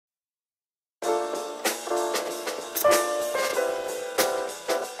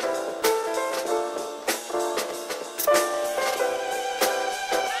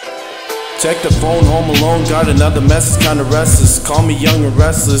Check the phone, home alone, got another message, kinda restless. Call me young and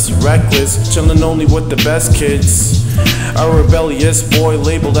restless, reckless, chillin' only with the best kids. A rebellious boy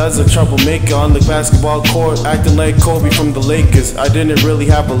labeled as a troublemaker on the basketball court, acting like Kobe from the Lakers. I didn't really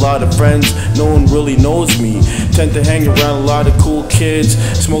have a lot of friends, no one really knows me. Tend to hang around a lot of cool kids,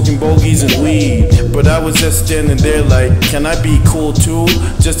 smoking bogeys and weed. But I was just standing there like, can I be cool too?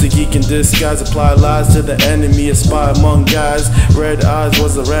 Just a geek in disguise, apply lies to the enemy, a spy among guys. Red eyes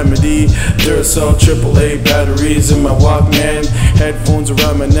was the remedy. Duracell AAA batteries in my Walkman, headphones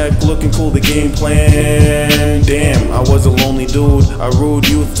around my neck, looking cool, the game plan. Damn, I was a lonely dude, I ruled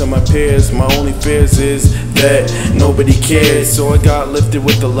youth to my peers. My only fears is that nobody cares. So I got lifted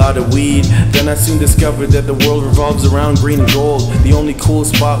with a lot of weed. Then I soon discovered that the world revolves around green and gold. The only cool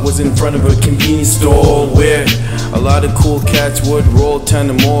spot was in front of a convenience store where a lot of cool cats would roll 10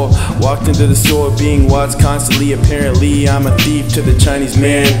 or more. Walked into the store being watched constantly. Apparently I'm a thief to the Chinese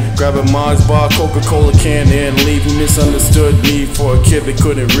man. Grab a Mars bar, Coca-Cola can and leave. He misunderstood me for a kid that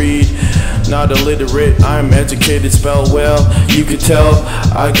couldn't read. Not illiterate, I'm educated, spell well. You could tell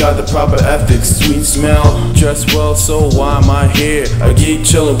I got the proper ethics, sweet smell, dress well, so why am I here? I geek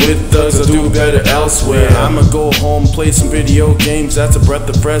chillin' with thugs, I'll do better elsewhere. I'ma go home, play some video games, that's a breath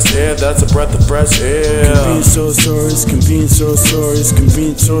of fresh air, that's a breath of fresh air. Convenience store stories, convenience store stories,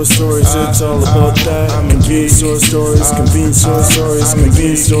 convenience store stories, it's all about that. Convenience store stories, convenience store stories,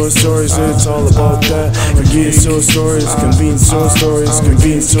 convenience store stories, it's all about that. Convenience store stories, convenience store stories,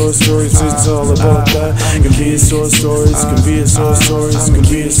 convenience store stories, it's all about that. Convenience store stories, convenience store stories,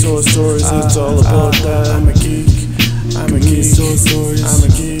 convenience store stories, it's all about that. I'm a geek, I'm a geek. Store stories, I'm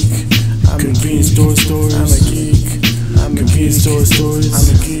a geek. Convenience store stories, I'm a geek. Convenience store stories,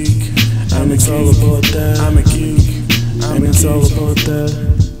 I'm a geek. And it's all about that. I'm a geek, and it's all about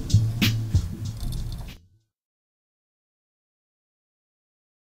that.